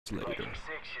later. Viking 6,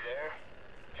 you there?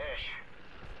 Hesh.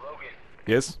 Logan.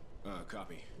 Yes?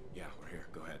 Copy. Yeah, we're here.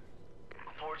 Go ahead.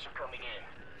 Reports are coming in.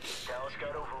 Dallas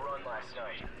got overrun last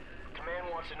night. Command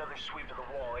wants another sweep of the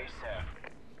wall ASAP.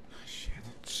 Shit.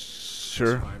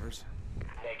 Sure. Survivors?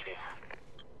 Negative.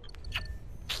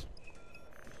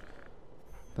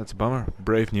 That's a bummer.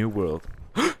 Brave new world.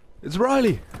 It's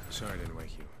Riley! Sorry I didn't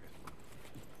wake you.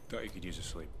 Thought you could use a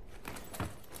sleep.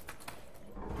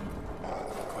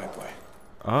 Quiet boy.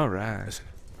 Alright. Listen.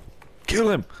 Kill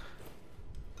him!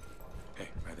 Hey,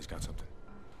 Riley's got something.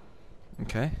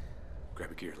 Okay. Grab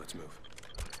a gear, let's move.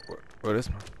 What is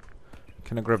it?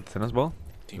 Can I grab the tennis ball?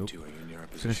 Team Nope. 2, are you near our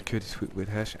Finish position? security suite with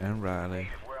Hesh and Riley.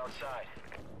 We're outside.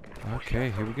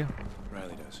 Okay, here we go.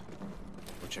 Riley does.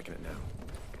 We're checking it now.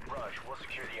 Raj, we'll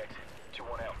secure the exit.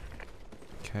 2-1 out.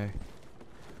 Okay.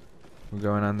 We're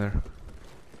going under.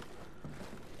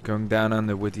 Going down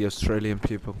under with the Australian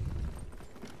people.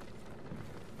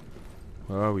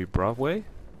 Where are we? Broadway?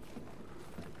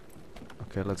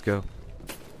 Okay, let's go.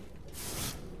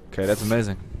 Okay, that's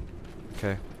amazing.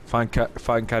 Okay. Fine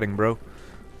cutting, bro.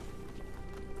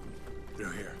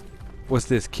 They're here. What's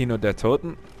this? Kino der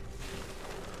Toten?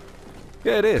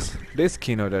 Yeah, it is. It is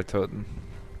Kino der Toten.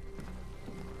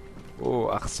 Oh,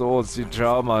 ach so, it's the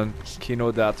German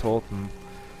Kino der Toten.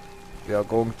 They are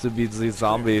going to be the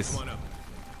zombies. Come on up.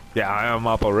 Yeah, I am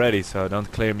up already, so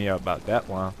don't clear me out about that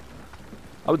one.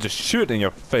 I would just shoot in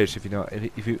your face if you know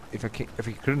if I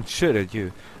couldn't shoot at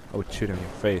you, I would shoot in your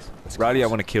face. Riley, I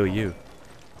want to kill you.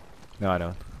 No, I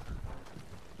don't.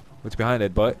 What's behind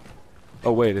that, boy?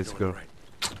 Oh wait, it's a girl. Right.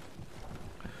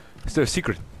 Is there a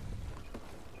secret?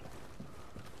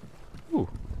 Ooh.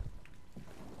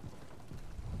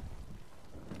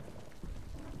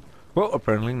 Well,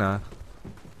 apparently not.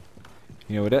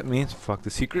 You know what that means? Fuck the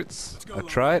secrets. I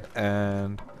tried,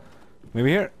 and maybe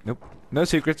here. Nope. No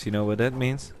secrets. You know what that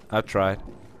means? I tried.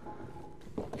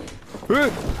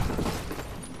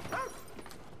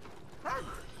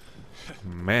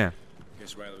 Man.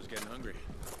 Guess Riley was getting hungry.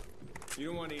 You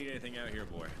don't want to eat anything out here,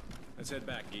 boy. Let's head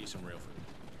back and eat some real food.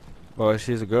 Well,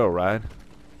 she's a girl, right?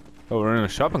 Oh, we're in a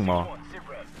shopping mall. Sit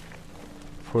rep.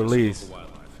 For Lee's. Local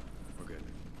wildlife. We're good.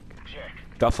 Check.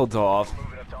 Duffeldorf.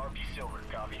 Moving up to RP Silver.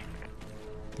 Copy.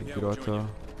 Yeah, we'll join you.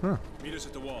 Huh. Meet us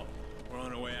at the wall. We're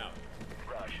on our way out.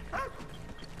 Raj.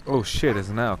 Oh shit, it's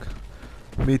an elk.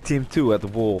 Meet team 2 at the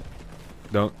wall.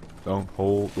 Don't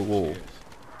hold the wall. Cheers.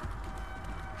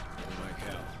 Oh,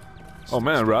 my cow. Oh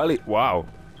man, Riley, wow.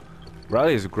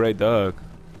 Riley is a great dog.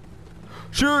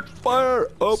 Shoot! Fire!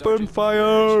 Open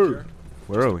fire!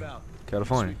 Where are we?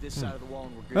 California. This side of the wall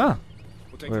and we're good. Ah,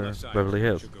 We'll take we're the left side. Beverly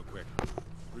Hills. Should go quick.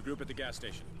 Regroup at the gas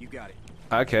station. You got it.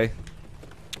 Okay.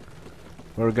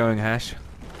 We're going Hesh.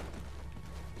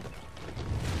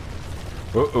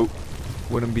 Uh-oh.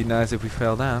 Wouldn't be nice if we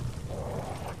fell down.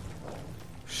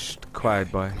 Shh,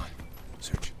 quiet boy. Come on.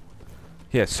 Search.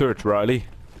 Yeah, search, Riley.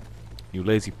 You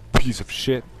lazy piece of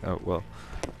shit. Oh, well.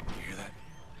 You hear that?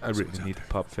 I really Someone's out need a there.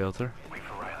 pop filter. Wait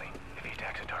for Riley. If he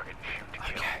attacks a target, shoot to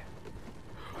kill. Okay.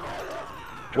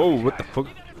 Whoa, what the fuck?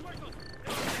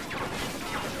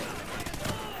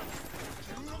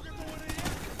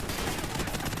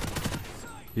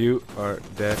 You are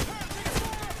dead.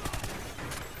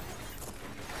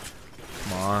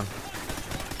 Come on.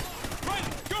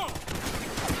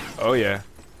 Oh yeah.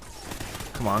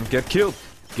 Come on, get killed.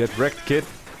 Get wrecked, kid.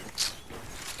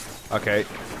 Okay,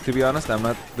 to be honest, I'm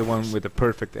not the one with the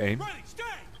perfect aim.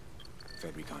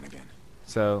 Fed recon again.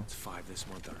 So, It's 5 this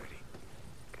month already.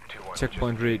 2-1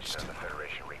 checkpoint just reached. on the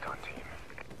Federation recon team.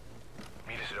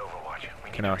 Meet us at Overwatch. We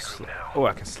need Can to I regroup now. oh,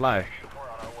 I can slide. We're on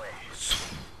our way.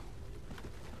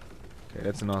 Okay,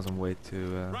 that's an awesome way to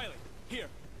Riley, here.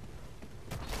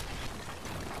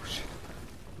 oh, shit.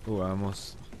 Oh, I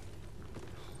almost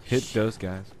hit those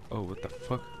guys. Oh, what the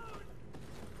fuck?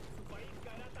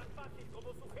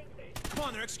 Come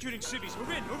on, they're executing civvies. Move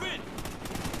in, move in.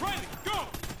 Riley,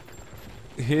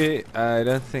 go. Here, I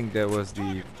don't think that was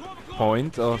the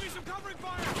point of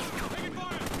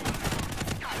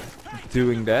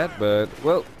doing that, but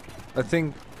well, I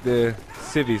think the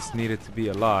civvies needed to be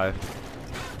alive.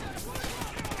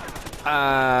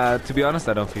 To be honest,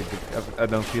 I don't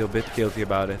feel a bit guilty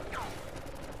about it.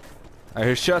 I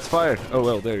hear shots fired. Oh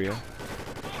well, there you go.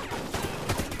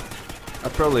 I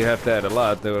probably have that a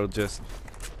lot. They will just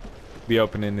be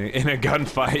open in a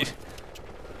gunfight.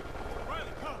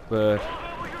 But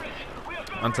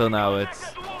until now, it's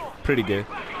pretty good.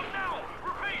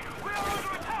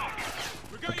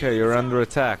 Okay, you're under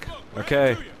attack.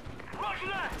 Okay.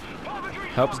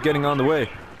 Help's getting on the way.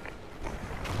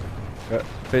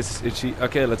 Face is itchy.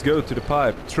 Okay, let's go to the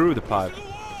pipe. Through the pipe.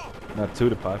 Not to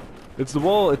the pipe. It's the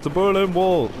wall. It's the Berlin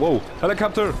Wall. Whoa,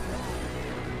 helicopter.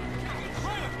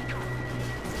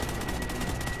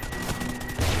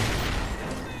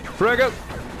 Frigate.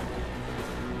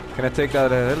 Can I take that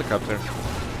helicopter?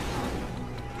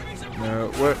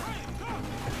 No, where?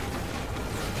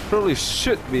 Probably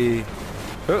should be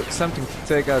something to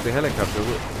take out the helicopter.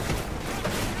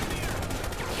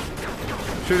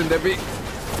 Shouldn't there be?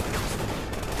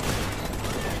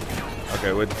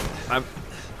 Okay, I'm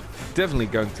definitely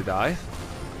going to die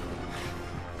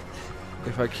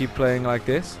if I keep playing like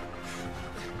this.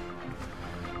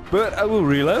 But I will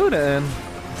reload and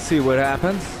see what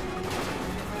happens.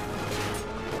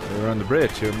 You're on the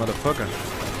bridge, you motherfucker.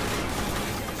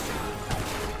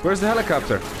 Where's the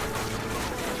helicopter?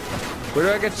 Where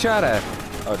do I get shot at?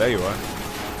 Oh, there you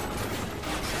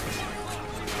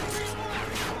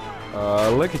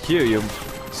are. Look at you, you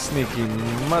sneaky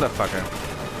motherfucker.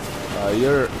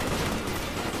 You're...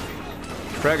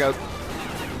 Frag out.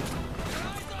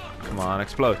 Come on,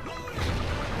 explode.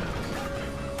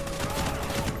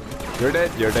 You're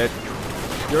dead, you're dead.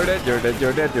 You're dead, you're dead,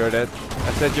 you're dead, you're dead.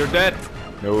 I said you're dead!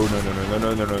 No, no, no, no,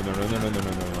 no, no, no, no, no, no, no, no,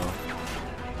 no, no.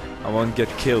 I won't get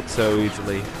killed so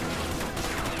easily.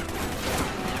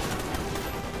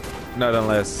 Not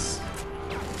unless...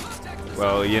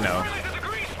 Well, you know.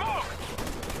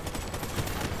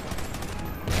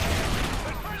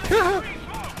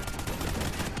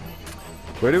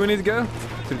 Where do we need to go?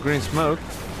 To the green smoke?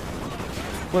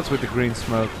 What's with the green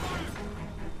smoke?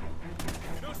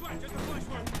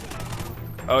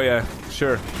 Oh yeah,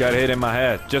 sure. Got hit in my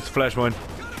head. Just a flash one.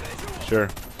 Sure.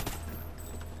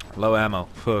 Low ammo.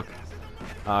 Fuck.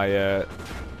 I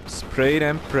sprayed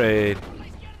and prayed.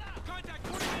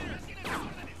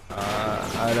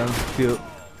 I don't feel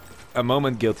a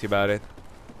moment guilty about it.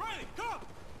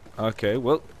 Okay,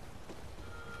 well.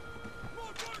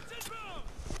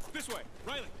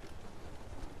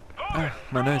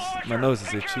 My nose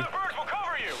is itchy.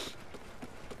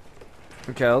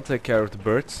 Okay, I'll take care of the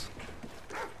birds.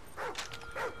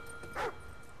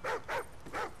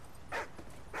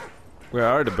 Where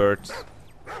are the birds?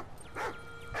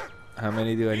 How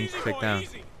many do I need to take down?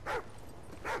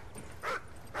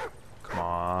 Come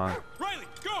on.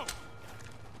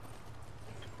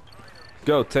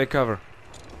 Go, take cover.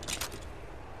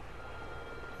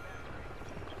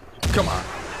 Come on.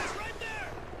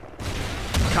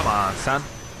 Come on, son.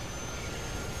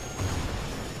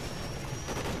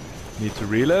 Need to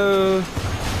reload.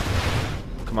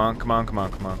 Come on, come on, come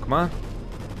on, come on, come on.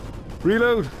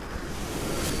 Reload.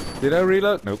 Did I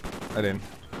reload? Nope, I didn't.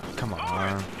 Come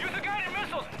on. Use the guided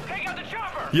missiles. Take out the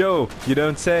chopper. Yo, you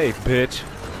don't say, bitch.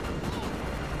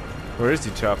 Where is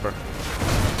the chopper?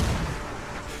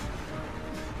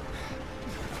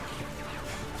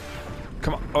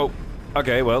 Come on. Oh,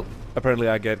 okay. Well, apparently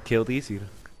I get killed easily.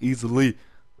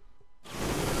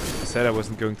 I said I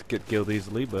wasn't going to get killed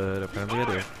easily, but apparently I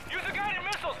did. Use the guided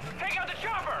missiles. Take out the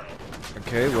chopper.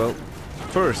 Okay. Well,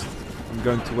 first I'm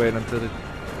going to wait until the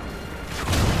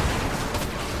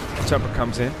chopper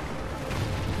comes in.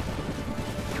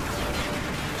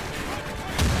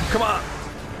 Come on!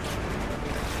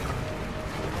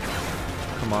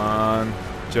 Come on,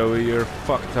 Joey, you're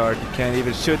fucktard. You can't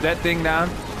even shoot that thing down.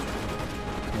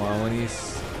 Come on, when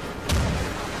he's...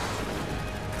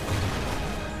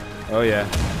 Oh yeah.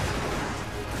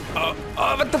 Oh,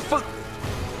 oh, what the fuck?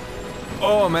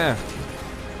 Oh man.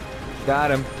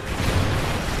 Got him.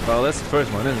 Well, that's the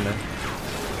first one, isn't it?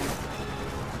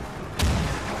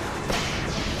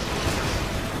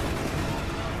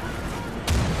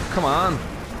 Come on.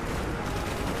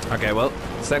 Okay, well,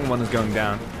 the second one is going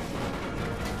down.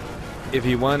 If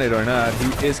he won it or not,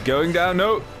 he is going down.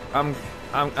 No, I'm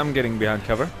getting behind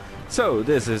cover. So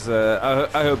this is.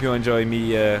 I hope you enjoy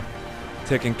me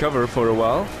taking cover for a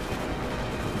while.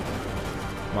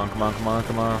 Come on, come on, come on,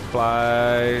 come on.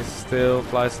 Fly still,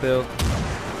 fly still,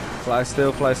 fly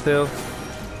still, fly still.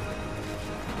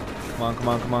 Come on, come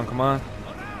on, come on, come on.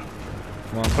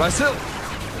 Come on, fly still.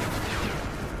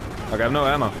 Okay, I have no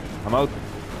ammo. I'm out.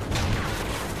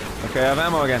 Okay, I have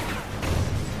ammo again.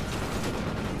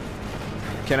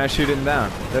 Can I shoot him down?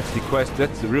 That's the quest.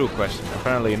 That's the real question.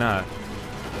 Apparently not.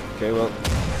 Okay, well.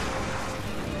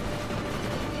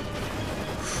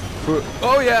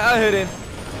 Oh yeah, I hit him.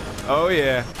 Oh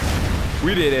yeah,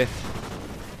 we did it.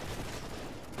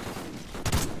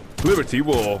 Liberty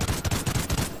Wall.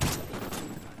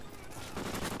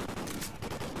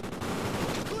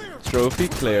 Trophy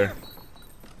clear.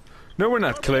 No, we're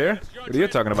not clear. What are you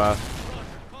talking about?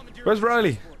 Where's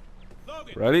Riley?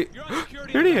 Riley?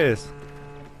 Here he is.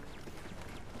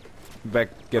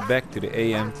 Get back to the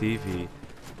AMTV.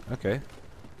 Okay.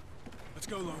 Let's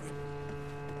go, Logan.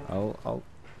 I'll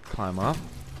climb up.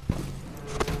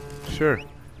 Sure.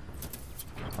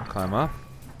 I'll climb up.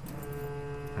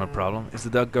 No problem. Is the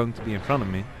duck going to be in front of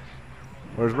me?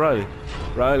 Where's Riley?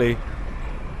 Riley!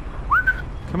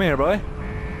 Come here, boy.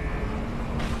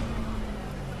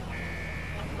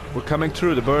 We're coming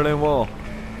through the Berlin Wall.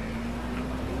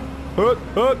 Hut,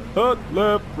 hut, hut,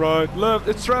 left, right, left.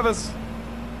 It's Travis.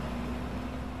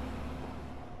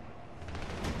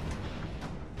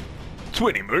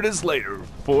 "20 murders later,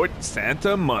 Fort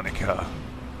Santa Monica."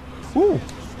 Ooh.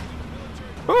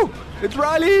 Ooh, it's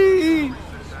Riley!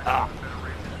 Ah.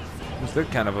 Was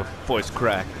that kind of a voice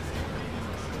crack?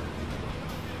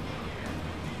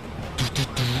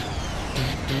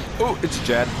 Oh, it's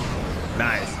Jet.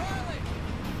 Nice.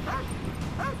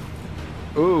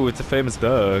 Ooh, it's a famous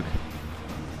dog.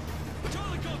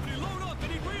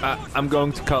 I'm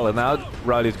going to call it now.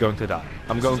 Riley's going to die.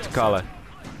 I'm going to call it.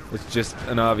 It's just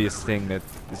an obvious thing that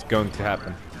is going to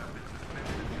happen.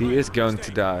 He is going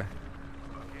to die.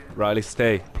 Riley,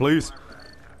 stay, please.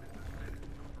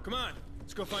 Come on,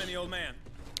 let's go find the old man.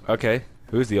 Okay,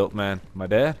 who's the old man? My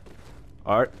dad?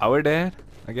 Our dad,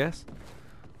 I guess?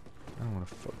 I don't want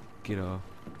to get off.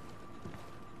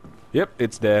 Yep,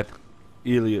 it's Dad.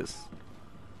 Elias.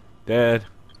 Dad.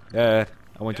 Dad.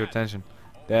 I want your attention.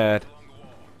 Dad.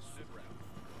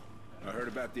 I heard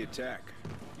about the attack.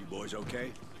 You boys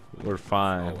okay? We're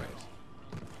fine. Always.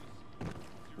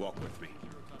 Walk with me.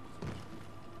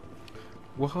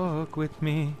 Walk with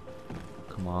me.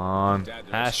 Come on. Dad,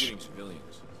 they're Hash. shooting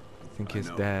civilians. I think his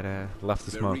I know. dad left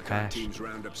to Their smoke recon hash. teams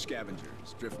round up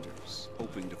scavengers, drifters,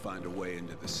 hoping to find a way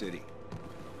into the city.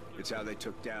 It's how they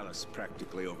took Dallas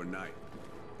practically overnight.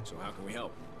 So how can we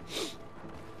help?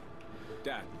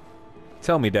 Dad,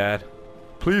 Tell me, Dad.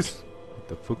 Please. What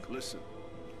the fuck? Listen,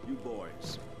 you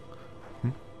boys.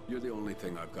 You're the only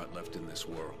thing I've got left in this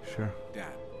world. Sure. Dad,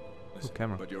 Oh, listen.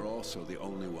 camera. But you're also the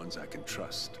only ones I can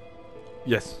trust.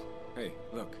 Yes. Hey,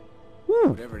 look, Woo!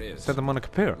 whatever it is, Santa Monica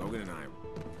Pier. Logan and I,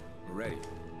 we're ready.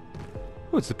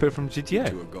 Oh, it's the pier from You GTA.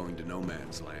 two are going to no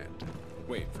man's land.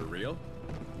 Wait, for real?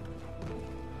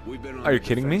 We've been on Are you the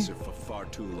kidding me? defensive for far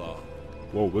too long.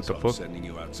 Whoa, what So the I'm fuck? sending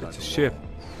you outside It's a the ship. wall.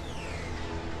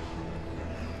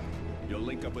 You'll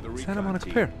link up with a Santa recon Monica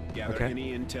team, Pier. gather Okay.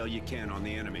 any intel you can on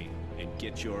the enemy, and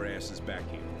get your asses back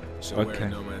here. So where Okay.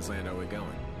 in no man's land are we going?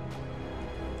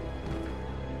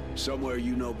 Somewhere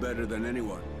you know better than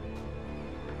anyone.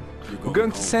 You're We're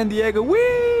going to home. San Diego.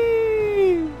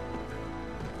 Whee!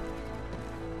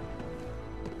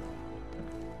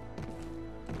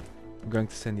 We're going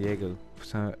to San Diego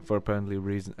for apparently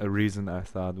a reason. I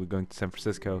thought we're going to San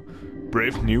Francisco.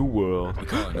 Brave New World. We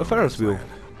call it A no Ferris man's wheel.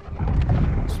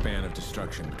 land. Span of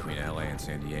destruction between LA and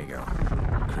San Diego.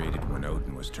 Created when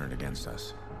ODIN was turned against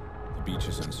us. The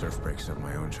beaches and surf breaks of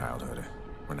my own childhood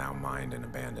were now mined and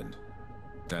abandoned.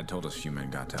 Dad told us few men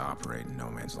got to operate in no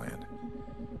man's land.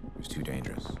 It was too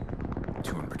dangerous,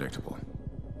 too unpredictable.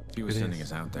 If he was It sending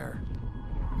is. us out there,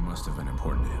 it must have been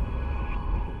important to him.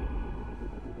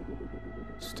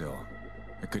 Still,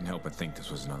 I couldn't help but think this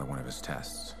was another one of his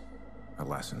tests. A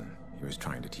lesson he was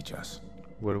trying to teach us.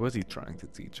 What was he trying to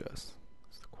teach us?